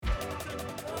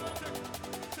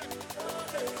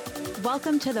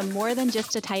Welcome to the More Than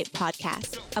Just a Type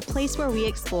podcast, a place where we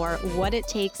explore what it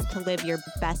takes to live your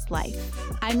best life.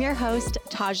 I'm your host,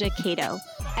 Taja Cato,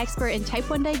 expert in type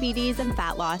 1 diabetes and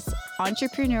fat loss,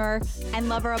 entrepreneur, and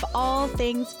lover of all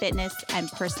things fitness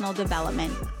and personal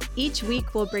development. Each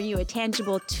week, we'll bring you a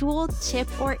tangible tool, tip,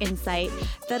 or insight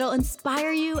that'll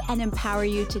inspire you and empower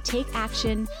you to take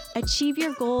action, achieve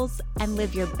your goals, and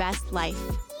live your best life.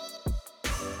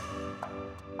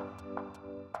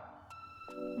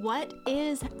 What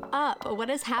is up? What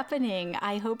is happening?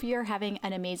 I hope you're having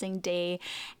an amazing day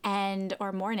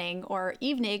or morning or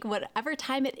evening, whatever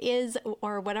time it is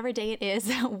or whatever day it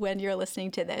is when you're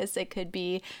listening to this. It could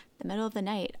be the middle of the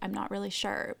night. I'm not really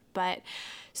sure. But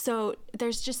so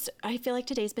I feel like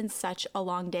today's been such a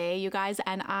long day, you guys,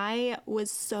 and I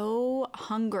was so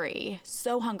hungry.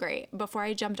 Before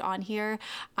I jumped on here,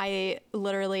 I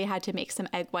literally had to make some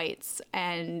egg whites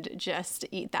and just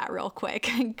eat that real quick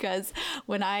because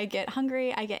when I get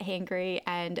hungry, I get hangry,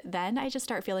 and then I just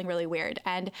start feeling really weird.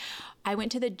 And I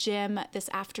went to the gym this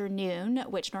afternoon,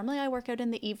 which normally I work out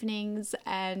in the evenings,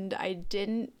 and I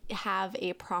didn't have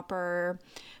a proper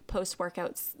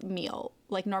post-workout meal.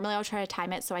 Like normally I'll try to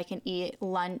time it so I can eat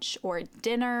lunch or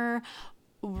dinner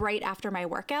right after my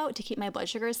workout to keep my blood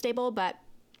sugar stable. But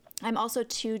I'm also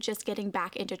just getting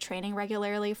back into training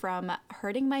regularly from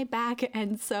hurting my back.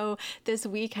 And so this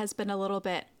week has been a little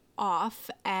bit off,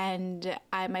 and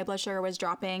my blood sugar was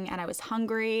dropping and I was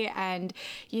hungry, and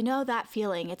you know that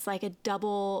feeling, it's like a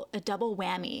double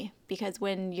whammy, because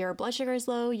when your blood sugar is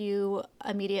low, you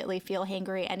immediately feel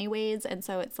hangry anyways. And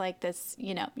so it's like this,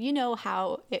 you know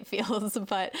how it feels,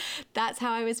 but that's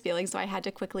how I was feeling. So I had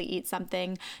to quickly eat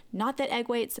something. Not that egg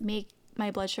whites make my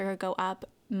blood sugar go up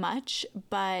much,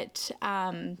 but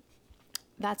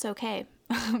that's okay.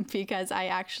 Because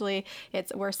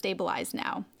we're stabilized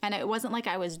now. And it wasn't like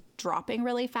I was dropping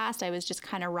really fast. I was just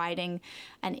kind of riding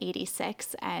an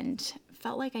 86 and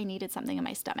felt like I needed something in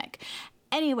my stomach.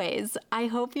 Anyways, I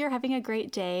hope you're having a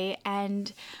great day.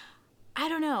 And I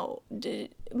don't know,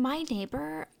 my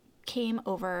neighbor came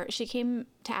over. She came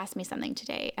to ask me something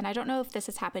today. And I don't know if this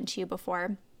has happened to you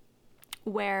before,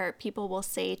 where people will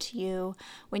say to you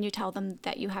when you tell them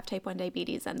that you have type 1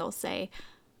 diabetes, and they'll say,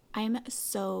 "I'm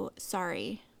so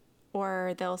sorry,"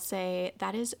 or they'll say,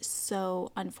 "That is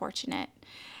so unfortunate."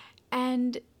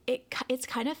 And it's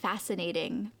kind of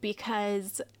fascinating,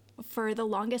 because for the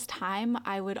longest time,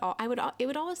 it would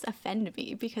always offend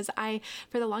me, because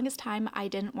for the longest time, I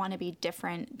didn't want to be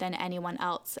different than anyone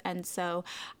else. And so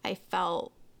I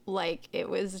felt like it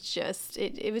was just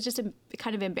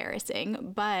kind of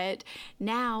embarrassing. But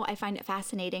now I find it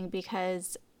fascinating,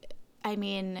 because I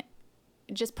mean,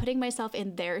 just putting myself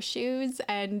in their shoes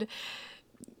and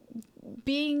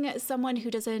being someone who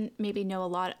doesn't maybe know a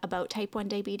lot about type 1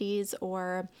 diabetes,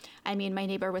 or, I mean, my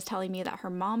neighbor was telling me that her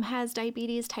mom has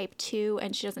diabetes type 2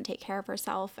 and she doesn't take care of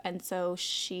herself. And so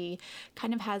she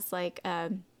kind of has like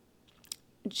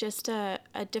just a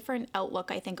different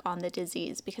outlook, I think, on the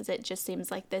disease, because it just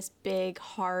seems like this big,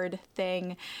 hard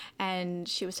thing. And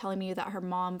she was telling me that her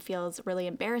mom feels really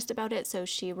embarrassed about it, so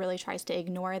she really tries to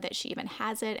ignore that she even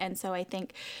has it. And so I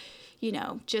think,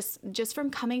 just from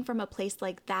coming from a place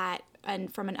like that,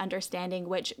 and from an understanding,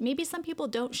 which maybe some people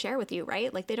don't share with you,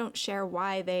 right? Like they don't share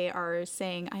why they are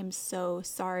saying, "I'm so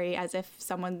sorry," as if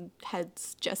someone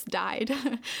has just died.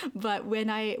 But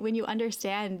when you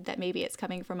understand that maybe it's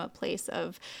coming from a place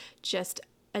of just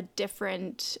a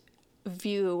different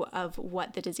view of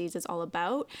what the disease is all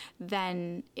about,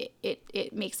 then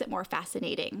it makes it more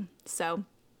fascinating. So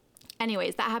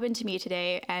anyways, that happened to me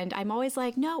today, and I'm always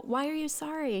like, "No, why are you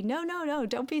sorry? No,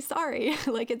 don't be sorry."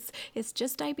 Like it's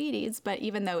just diabetes. But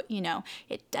even though,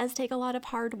 it does take a lot of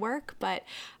hard work, but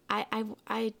I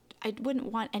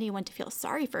wouldn't want anyone to feel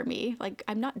sorry for me. Like,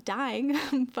 I'm not dying.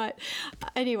 But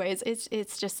anyways,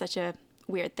 it's just such a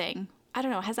weird thing. I don't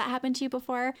know. Has that happened to you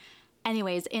before?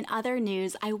 Anyways, in other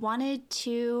news, I wanted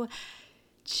to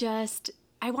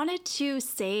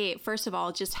say, first of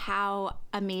all, just how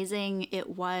amazing it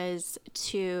was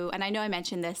and I know I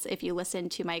mentioned this if you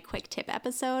listened to my quick tip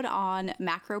episode on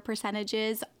macro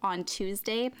percentages on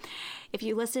Tuesday. If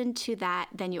you listened to that,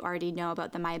 then you already know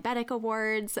about the Diabetic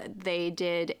Awards. They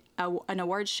did an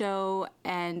award show,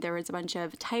 and there was a bunch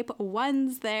of type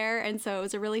 1s there. And so it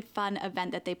was a really fun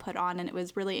event that they put on, and it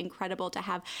was really incredible to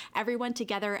have everyone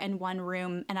together in one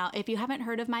room. And if you haven't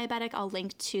heard of Diabetic, I'll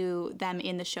link to them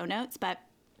in the show notes. But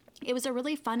it was a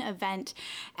really fun event,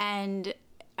 and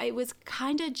it was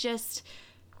kind of just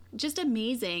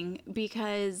amazing,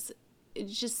 because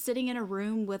just sitting in a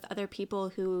room with other people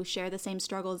who share the same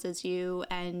struggles as you,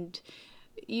 and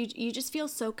you just feel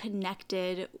so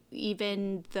connected,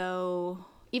 even though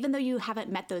even though you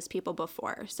haven't met those people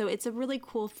before. So it's a really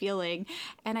cool feeling.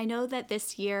 And I know that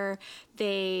this year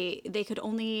they could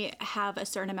only have a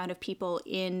certain amount of people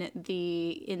at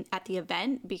the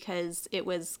event because it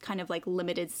was kind of like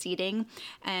limited seating.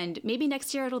 And maybe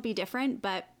next year it'll be different,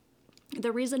 but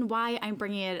the reason why I'm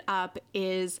bringing it up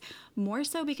is more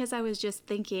so because I was just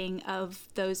thinking of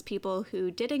those people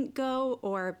who didn't go,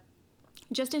 or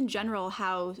just in general,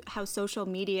 how social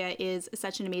media is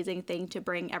such an amazing thing to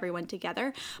bring everyone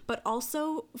together, but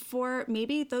also for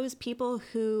maybe those people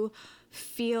who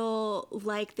feel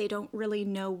like they don't really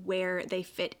know where they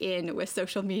fit in with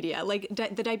social media. Like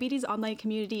the diabetes online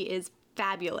community is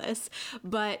fabulous,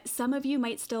 but some of you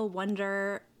might still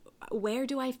wonder, where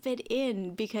do I fit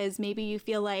in? Because maybe you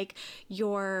feel like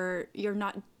you're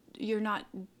not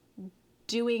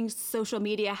doing social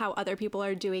media how other people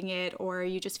are doing it, or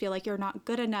you just feel like you're not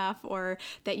good enough, or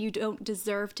that you don't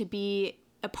deserve to be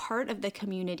a part of the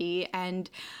community. And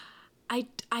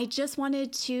I just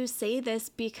wanted to say this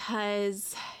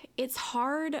because it's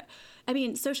hard. I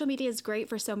mean, social media is great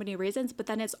for so many reasons, but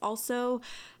then it's also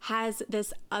has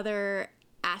this other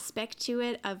aspect to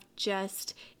it of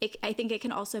just, I think it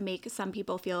can also make some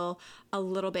people feel a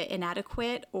little bit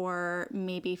inadequate, or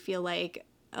maybe feel like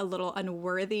a little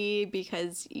unworthy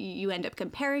because you end up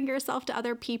comparing yourself to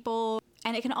other people.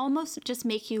 And it can almost just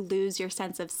make you lose your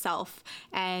sense of self.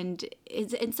 And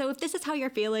so if this is how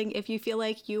you're feeling, if you feel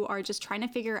like you are just trying to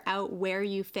figure out where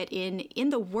you fit in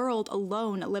the world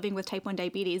alone, living with type 1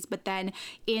 diabetes, but then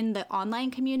in the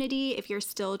online community, if you're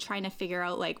still trying to figure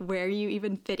out like where you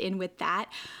even fit in with that,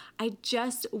 I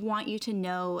just want you to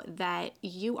know that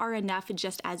you are enough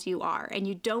just as you are. And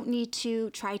you don't need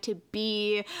to try to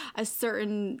be a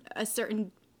certain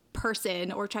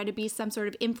person, or try to be some sort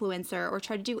of influencer, or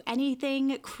try to do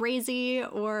anything crazy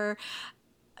or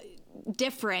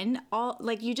different.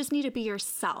 You just need to be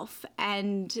yourself.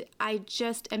 And I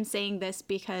just am saying this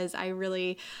because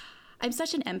I'm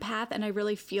such an empath, and I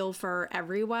really feel for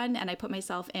everyone, and I try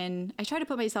to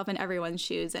put myself in everyone's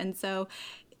shoes. And so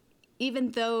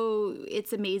even though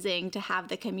it's amazing to have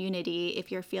the community,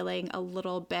 if you're feeling a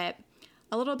little bit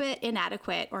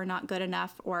inadequate or not good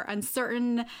enough or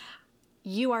uncertain,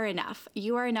 you are enough.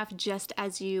 You are enough just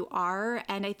as you are.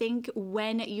 And I think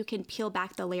when you can peel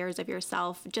back the layers of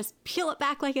yourself, just peel it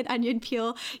back like an onion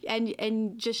peel,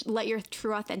 and just let your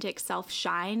true authentic self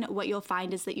shine, what you'll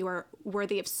find is that you are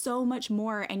worthy of so much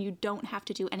more, and you don't have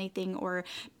to do anything or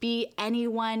be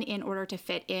anyone in order to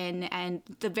fit in. And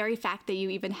the very fact that you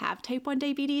even have type 1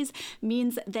 diabetes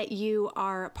means that you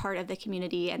are part of the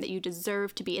community, and that you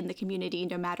deserve to be in the community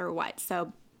no matter what.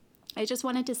 So I just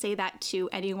wanted to say that to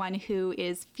anyone who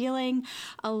is feeling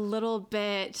a little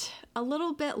bit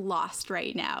lost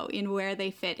right now in where they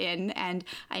fit in. And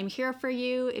I'm here for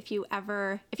you if you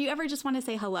ever just want to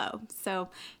say hello. So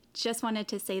just wanted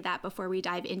to say that before we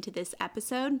dive into this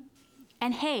episode.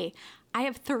 And hey, I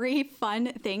have 3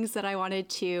 fun things that I wanted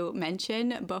to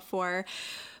mention before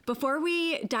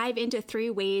we dive into 3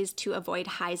 ways to avoid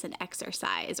highs in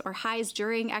exercise, or highs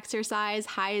during exercise,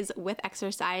 highs with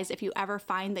exercise. If you ever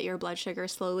find that your blood sugar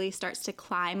slowly starts to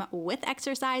climb with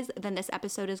exercise, then this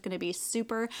episode is going to be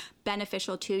super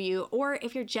beneficial to you. Or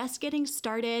if you're just getting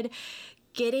started,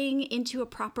 getting into a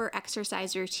proper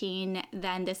exercise routine,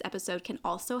 then this episode can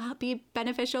also be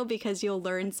beneficial, because you'll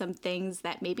learn some things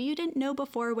that maybe you didn't know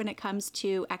before when it comes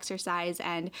to exercise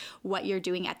and what you're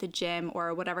doing at the gym,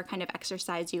 or whatever kind of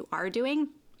exercise you are doing.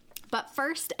 But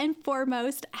first and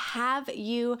foremost, have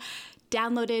you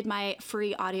downloaded my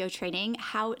free audio training,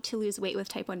 How to Lose Weight with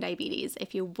Type 1 Diabetes?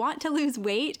 If you want to lose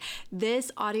weight,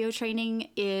 this audio training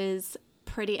is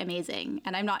pretty amazing.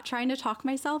 And I'm not trying to talk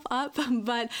myself up,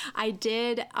 but I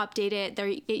did update it.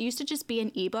 It used to just be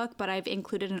an ebook, but I've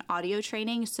included an audio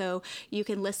training, so you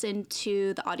can listen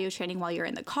to the audio training while you're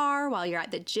in the car, while you're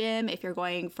at the gym, if you're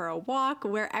going for a walk,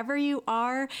 wherever you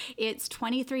are. It's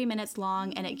 23 minutes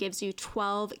long, and it gives you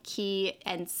 12 key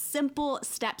and simple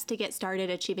steps to get started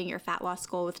achieving your fat loss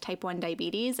goal with type 1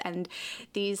 diabetes. And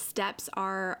these steps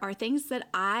are things that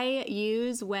I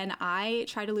use when I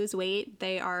try to lose weight.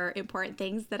 They are important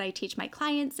things that I teach my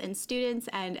clients and students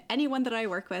and anyone that I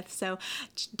work with. So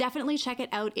definitely check it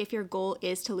out if your goal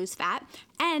is to lose fat.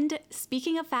 And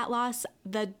speaking of fat loss,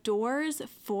 the doors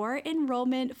for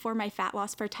enrollment for my Fat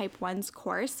Loss for Type 1's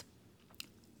course,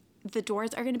 the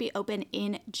doors are going to be open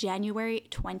in January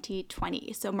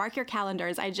 2020. So mark your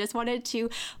calendars. I just wanted to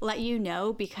let you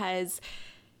know, because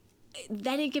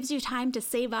then it gives you time to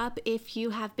save up if you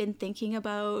have been thinking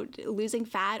about losing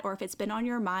fat, or if it's been on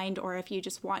your mind, or if you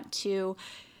just want to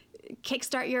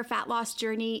kickstart your fat loss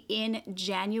journey in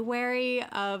January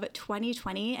of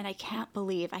 2020. And I cannot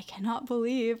believe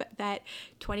that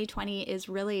 2020 is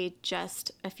really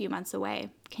just a few months away.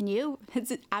 Can you?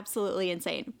 It's absolutely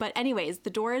insane. But anyways, the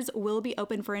doors will be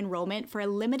open for enrollment for a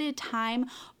limited time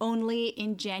only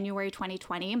in January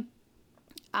 2020.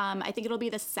 I think it'll be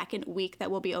the second week that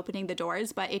we'll be opening the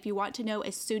doors. But if you want to know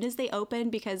as soon as they open,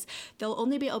 because they'll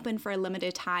only be open for a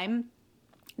limited time,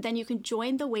 then you can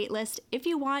join the waitlist. If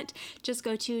you want, just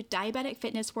go to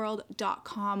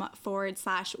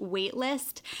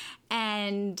diabeticfitnessworld.com/waitlist.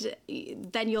 And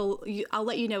then I'll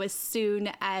let you know as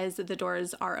soon as the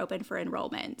doors are open for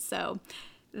enrollment. So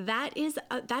that is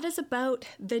about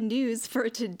the news for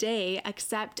today,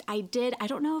 except I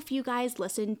don't know if you guys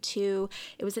listened to,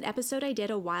 it was an episode I did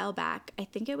a while back. I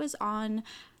think it was on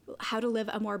how to live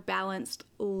a more balanced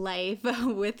life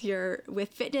with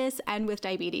fitness and with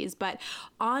diabetes. But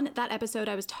on that episode,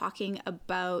 I was talking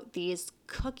about these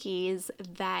cookies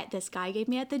that this guy gave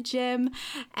me at the gym,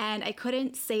 and I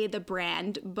couldn't say the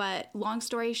brand, but long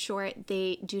story short,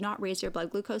 they do not raise your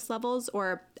blood glucose levels.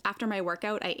 Or after my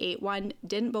workout, I ate one,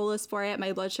 didn't bolus for it.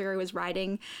 My blood sugar was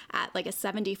riding at like a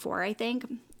 74, I think.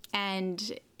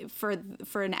 And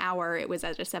for an hour, it was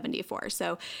at a 74.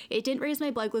 So it didn't raise my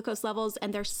blood glucose levels,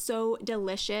 and they're so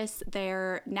delicious.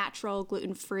 They're natural,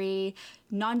 gluten-free,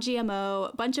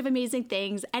 non-GMO, a bunch of amazing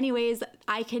things. Anyways,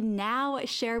 I can now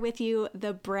share with you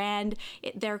the brand.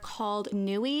 They're called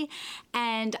Nui,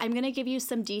 and I'm going to give you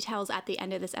some details at the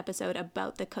end of this episode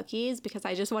about the cookies because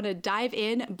I just want to dive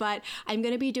in, but I'm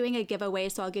going to be doing a giveaway,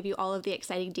 so I'll give you all of the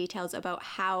exciting details about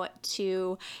how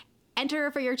to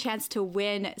enter for your chance to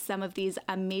win some of these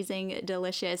amazing,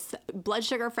 delicious, blood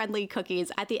sugar friendly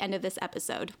cookies at the end of this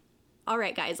episode. All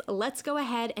right, guys, let's go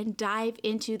ahead and dive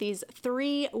into these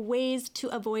 3 ways to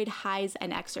avoid highs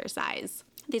and exercise.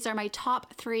 These are my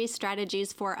top 3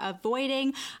 strategies for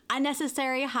avoiding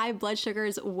unnecessary high blood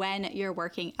sugars when you're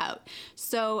working out.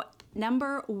 So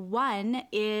number 1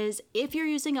 is if you're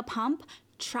using a pump,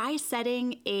 try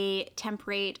setting a temp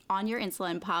rate on your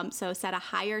insulin pump. So set a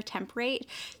higher temp rate.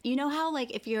 You know how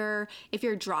like if you're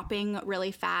dropping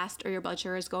really fast or your blood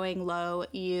sugar is going low,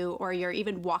 or you're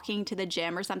even walking to the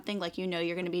gym or something, like you're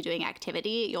going to be doing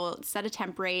activity, you'll set a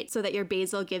temp rate so that your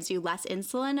basal gives you less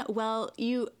insulin. Well,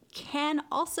 you can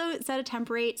also set a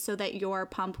temp rate so that your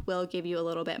pump will give you a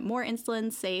little bit more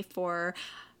insulin, say for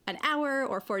an hour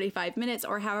or 45 minutes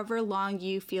or however long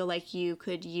you feel like you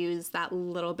could use that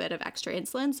little bit of extra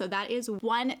insulin. So that is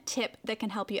one tip that can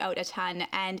help you out a ton.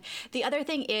 And the other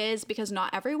thing is, because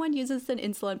not everyone uses an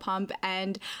insulin pump,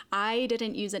 and I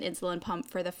didn't use an insulin pump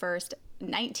for the first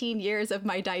 19 years of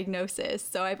my diagnosis.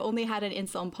 So I've only had an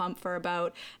insulin pump for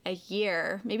about a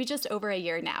year, maybe just over a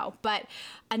year now. But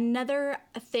another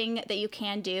thing that you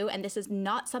can do, and this is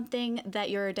not something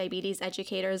that your diabetes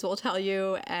educators will tell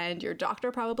you, and your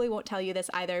doctor probably won't tell you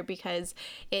this either, because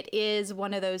it is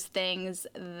one of those things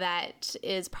that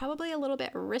is probably a little bit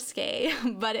risque.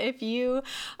 But if you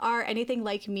are anything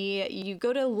like me, you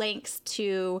go to lengths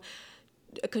to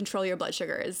control your blood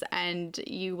sugars, and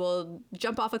you will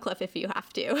jump off a cliff if you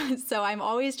have to. So I'm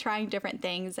always trying different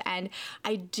things, and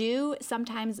I do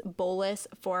sometimes bolus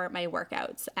for my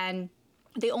workouts. And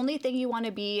the only thing you want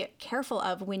to be careful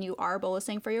of when you are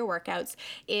bolusing for your workouts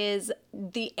is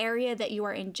the area that you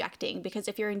are injecting, because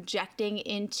if you're injecting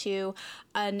into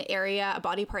an area, a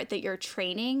body part that you're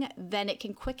training, then it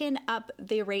can quicken up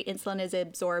the rate insulin is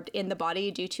absorbed in the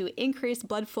body due to increased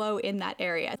blood flow in that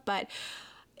area. But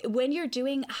when you're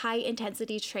doing high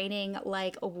intensity training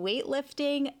like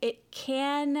weightlifting, it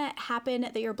can happen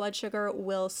that your blood sugar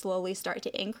will slowly start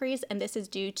to increase. And this is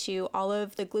due to all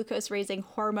of the glucose raising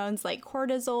hormones like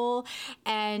cortisol.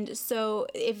 And so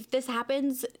if this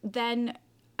happens, then,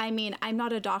 I'm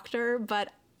not a doctor,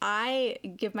 but I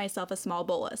give myself a small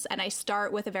bolus, and I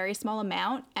start with a very small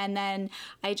amount, and then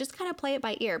I just kind of play it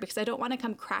by ear because I don't want to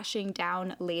come crashing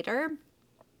down later.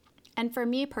 And for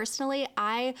me personally,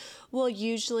 I will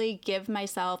usually give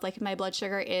myself, like if my blood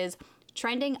sugar is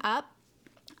trending up,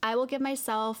 I will give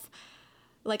myself,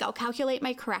 I'll calculate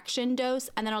my correction dose,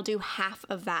 and then I'll do half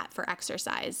of that for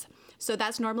exercise. So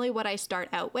that's normally what I start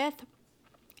out with.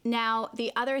 Now,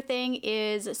 the other thing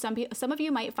is some of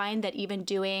you might find that even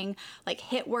doing like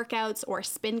HIIT workouts or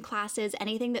spin classes,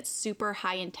 anything that's super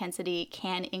high intensity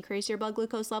can increase your blood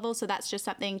glucose levels. So that's just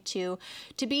something to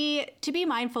be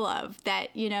mindful of,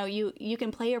 that, you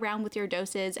can play around with your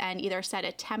doses and either set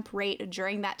a temp rate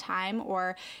during that time,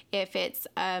 or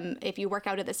if you work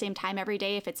out at the same time every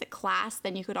day, if it's a class,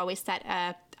 then you could always set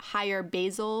a higher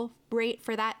basal rate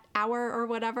for that hour or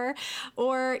whatever,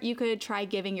 or you could try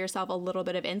giving yourself a little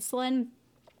bit of insulin.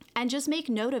 and just make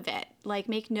note of it. Like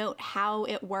make note how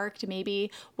it worked,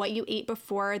 maybe what you ate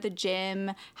before the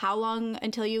gym, how long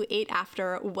until you ate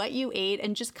after, what you ate,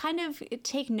 and just kind of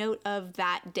take note of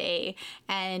that day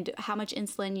and how much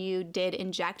insulin you did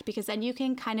inject, because then you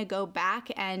can kind of go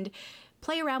back and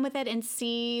play around with it and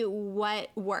see what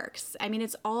works. I mean,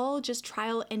 it's all just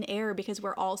trial and error because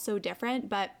we're all so different,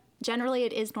 but generally,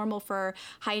 it is normal for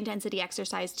high intensity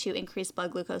exercise to increase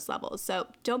blood glucose levels. So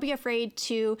don't be afraid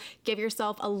to give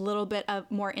yourself a little bit of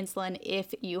more insulin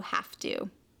if you have to.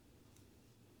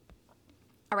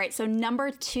 All right, so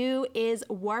number 2 is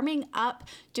warming up,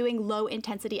 doing low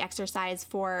intensity exercise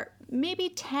for maybe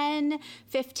 10,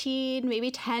 15,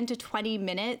 maybe 10 to 20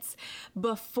 minutes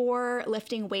before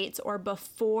lifting weights or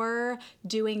before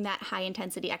doing that high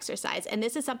intensity exercise. And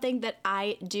this is something that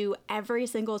I do every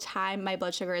single time my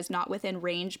blood sugar is not within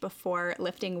range before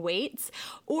lifting weights.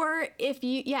 Or if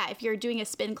you're doing a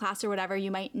spin class or whatever,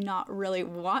 you might not really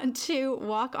want to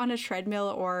walk on a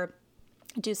treadmill or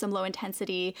do some low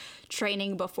intensity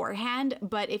training beforehand.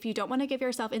 But if you don't want to give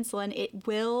yourself insulin, it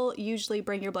will usually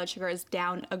bring your blood sugars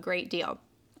down a great deal.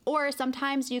 Or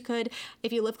sometimes you could,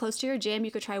 if you live close to your gym,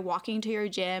 you could try walking to your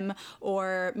gym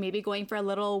or maybe going for a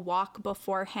little walk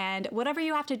beforehand, whatever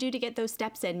you have to do to get those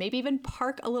steps in. Maybe even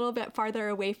park a little bit farther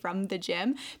away from the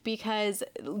gym, because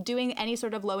doing any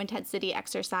sort of low intensity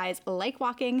exercise like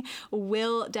walking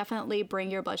will definitely bring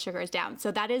your blood sugars down.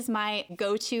 So that is my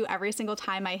go-to every single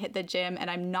time I hit the gym and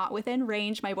I'm not within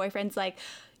range. My boyfriend's like,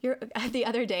 the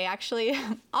other day, actually,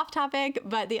 off topic,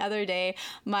 but the other day,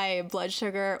 my blood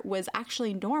sugar was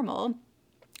actually normal,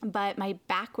 but my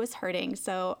back was hurting.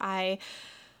 So I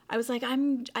was like,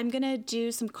 I'm gonna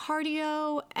do some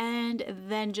cardio and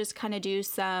then just kind of do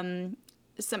some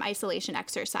isolation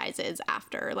exercises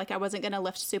after. Like I wasn't going to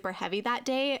lift super heavy that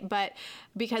day, but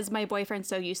because my boyfriend's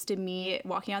so used to me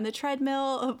walking on the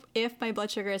treadmill, if my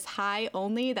blood sugar is high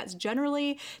only, that's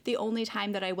generally the only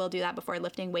time that I will do that before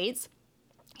lifting weights.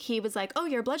 He was like, oh,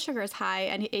 your blood sugar is high.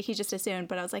 And he just assumed,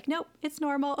 but I was like, nope, it's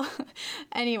normal.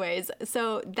 Anyways,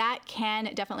 so that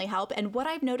can definitely help. And what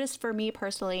I've noticed for me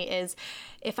personally is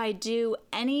if I do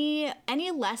any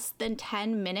less than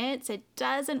 10 minutes, it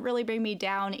doesn't really bring me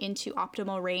down into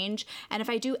optimal range. And if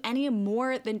I do any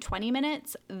more than 20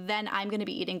 minutes, then I'm going to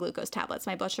be eating glucose tablets.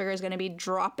 My blood sugar is going to be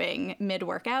dropping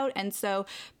mid-workout. And so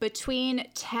between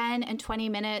 10 and 20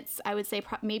 minutes, I would say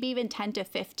maybe even 10 to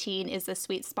 15 is the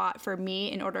sweet spot for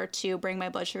me in order to bring my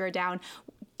blood sugar down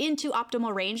into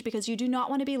optimal range, because you do not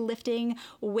want to be lifting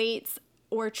weights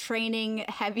or training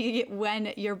heavy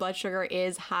when your blood sugar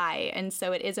is high. And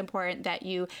so it is important that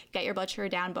you get your blood sugar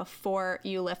down before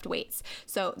you lift weights.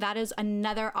 So that is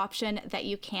another option that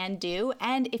you can do.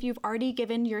 And if you've already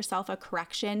given yourself a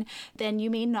correction, then you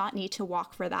may not need to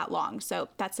walk for that long. So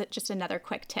that's just another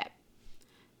quick tip.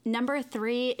 Number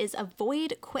 3 is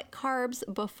avoid quick carbs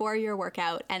before your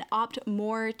workout and opt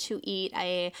more to eat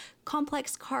a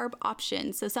complex carb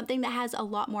option. So something that has a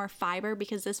lot more fiber,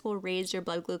 because this will raise your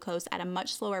blood glucose at a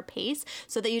much slower pace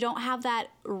so that you don't have that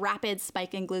rapid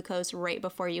spike in glucose right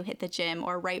before you hit the gym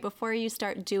or right before you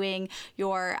start doing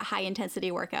your high intensity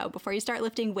workout, before you start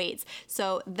lifting weights.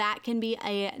 So that can be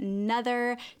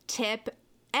another tip.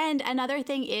 And another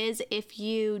thing is, if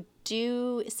you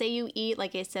say you eat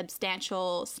like a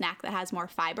substantial snack that has more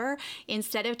fiber,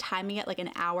 instead of timing it like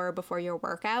an hour before your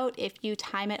workout, if you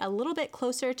time it a little bit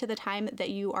closer to the time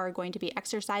that you are going to be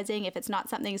exercising, if it's not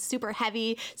something super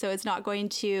heavy, so it's not going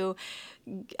to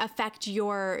affect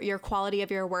your quality of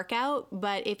your workout,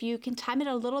 but if you can time it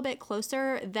a little bit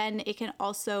closer, then it can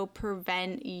also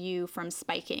prevent you from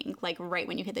spiking like right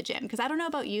when you hit the gym. Because I don't know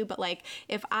about you, but like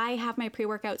if I have my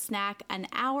pre-workout snack an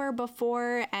hour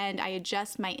before and I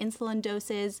adjust my insulin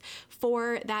doses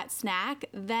for that snack,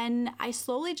 then I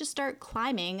slowly just start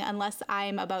climbing unless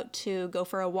I'm about to go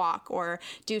for a walk or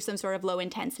do some sort of low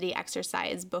intensity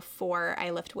exercise before I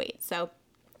lift weights. So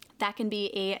that can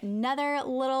be another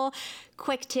little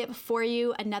quick tip for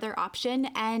you, another option.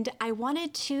 And I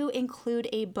wanted to include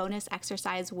a bonus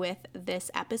exercise with this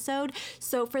episode.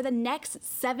 So for the next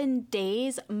 7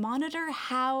 days, monitor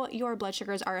how your blood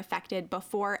sugars are affected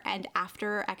before and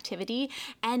after activity,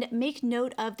 and make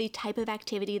note of the type of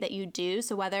activity that you do.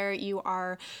 So whether you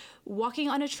are walking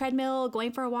on a treadmill,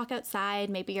 going for a walk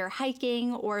outside, maybe you're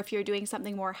hiking, or if you're doing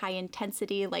something more high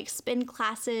intensity like spin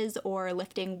classes or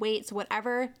lifting weights,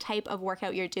 whatever type of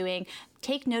workout you're doing,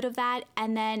 take note of that,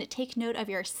 and then take note of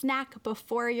your snack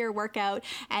before your workout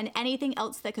and anything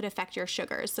else that could affect your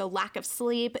sugars. So lack of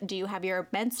sleep, do you have your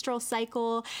menstrual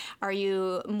cycle? Are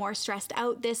you more stressed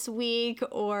out this week?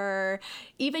 Or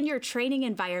even your training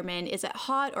environment, is it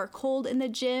hot or cold in the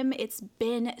gym? It's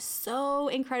been so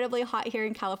incredibly hot here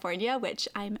in California, which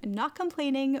I'm not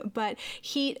complaining, but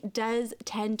heat does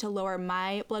tend to lower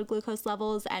my blood glucose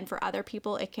levels, and for other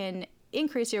people it can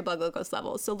increase your blood glucose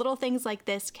levels. So little things like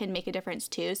this can make a difference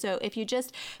too. So if you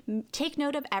just take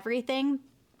note of everything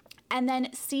and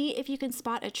then see if you can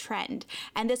spot a trend,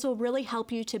 and this will really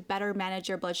help you to better manage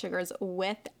your blood sugars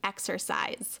with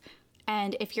exercise.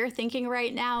 And if you're thinking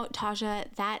right now, Tasha,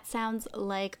 that sounds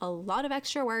like a lot of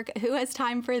extra work. Who has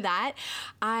time for that?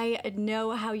 I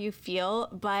know how you feel,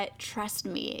 but trust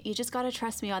me, you just got to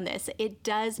trust me on this. It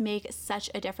does make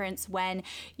such a difference when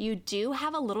you do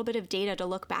have a little bit of data to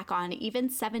look back on, even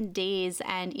 7 days.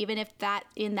 And even if that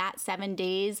in that 7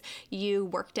 days, you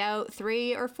worked out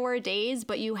 3 or 4 days,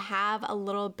 but you have a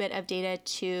little bit of data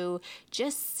to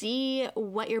just see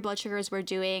what your blood sugars were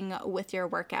doing with your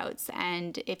workouts.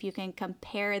 And if you can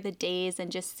compare the days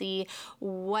and just see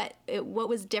what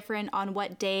was different on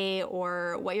what day,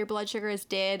 or what your blood sugars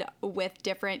did with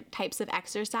different types of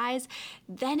exercise,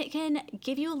 then it can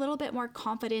give you a little bit more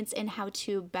confidence in how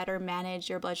to better manage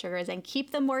your blood sugars and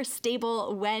keep them more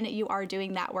stable when you are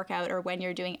doing that workout or when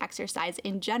you're doing exercise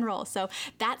in general. So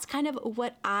that's kind of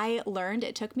what I learned.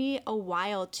 It took me a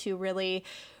while to really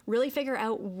figure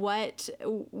out what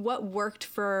worked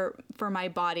for my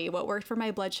body, what worked for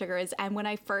my blood sugars. And when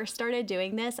I first started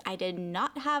doing this, I did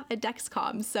not have a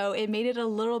Dexcom, so it made it a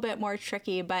little bit more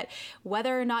tricky. But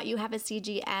whether or not you have a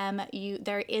CGM,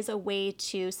 there is a way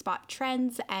to spot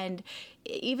trends, and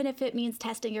even if it means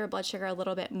testing your blood sugar a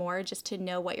little bit more, just to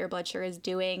know what your blood sugar is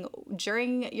doing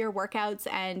during your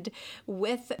workouts and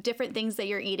with different things that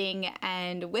you're eating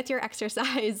and with your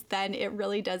exercise, then it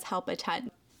really does help a ton.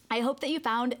 I hope that you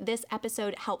found this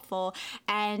episode helpful.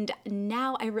 And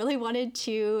now I really wanted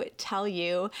to tell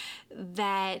you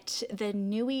that the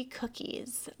Nui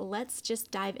cookies, let's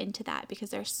just dive into that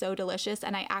because they're so delicious.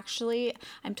 And I'm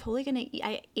totally going to eat,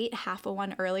 I ate half of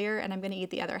one earlier and I'm going to eat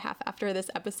the other half after this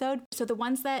episode. So the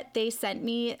ones that they sent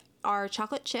me are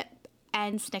chocolate chip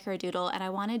and snickerdoodle, and I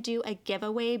want to do a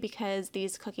giveaway because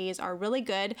these cookies are really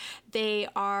good. They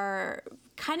are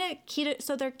kind of keto,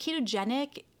 so they're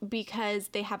ketogenic because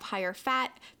they have higher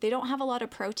fat. They don't have a lot of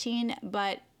protein,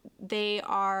 but they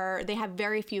have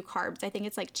very few carbs. I think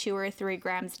it's like 2 or 3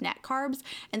 grams net carbs,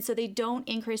 and so they don't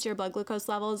increase your blood glucose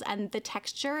levels, and the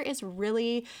texture is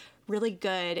really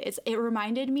good. It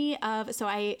reminded me of, so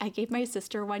I gave my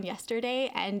sister one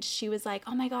yesterday and she was like,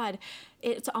 oh my God,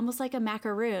 it's almost like a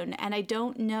macaroon. And I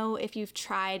don't know if you've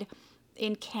tried,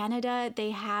 in Canada,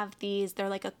 they have these, they're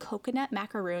like a coconut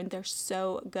macaroon. They're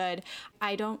so good.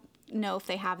 I don't know if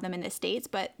they have them in the States,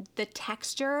 but the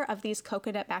texture of these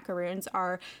coconut macaroons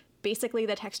are basically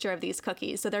the texture of these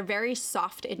cookies. So they're very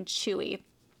soft and chewy.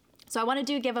 So I want to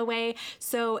do a giveaway.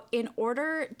 So in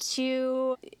order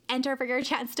to enter for your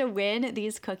chance to win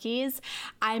these cookies,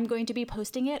 I'm going to be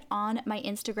posting it on my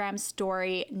Instagram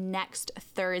story next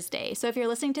Thursday. So if you're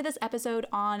listening to this episode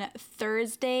on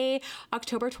Thursday,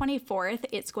 October 24th,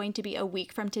 it's going to be a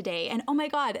week from today. And oh my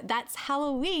God, that's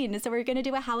Halloween. So we're going to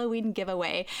do a Halloween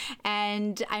giveaway.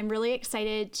 And I'm really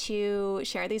excited to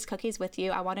share these cookies with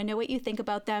you. I want to know what you think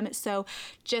about them. So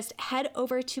just head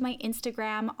over to my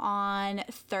Instagram on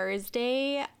Thursday,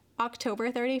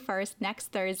 October 31st, next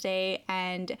Thursday,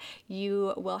 and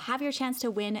you will have your chance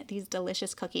to win these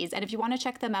delicious cookies. And if you want to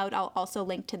check them out, I'll also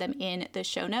link to them in the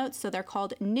show notes. So they're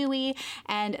called Nui,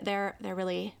 and they're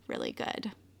really, really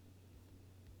good.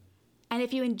 And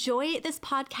if you enjoy this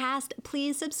podcast,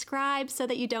 please subscribe so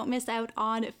that you don't miss out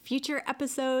on future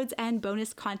episodes and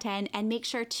bonus content. And make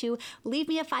sure to leave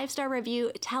me a 5-star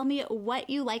review. Tell me what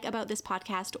you like about this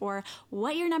podcast or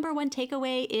what your number one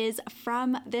takeaway is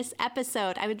from this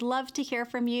episode. I would love to hear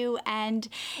from you. And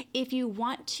if you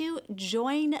want to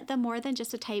join the More Than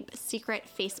Just a Type secret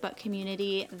Facebook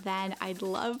community, then I'd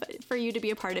love for you to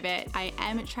be a part of it. I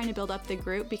am trying to build up the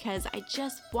group because I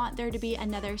just want there to be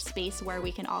another space where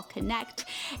we can all connect.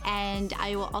 And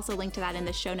I will also link to that in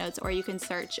the show notes, or you can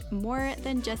search More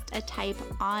Than Just a Type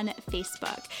on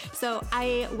Facebook. So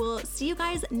I will see you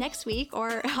guys next week,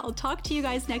 or I'll talk to you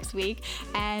guys next week.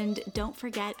 And don't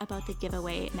forget about the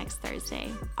giveaway next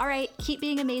Thursday. All right, keep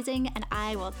being amazing, and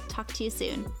I will talk to you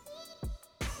soon.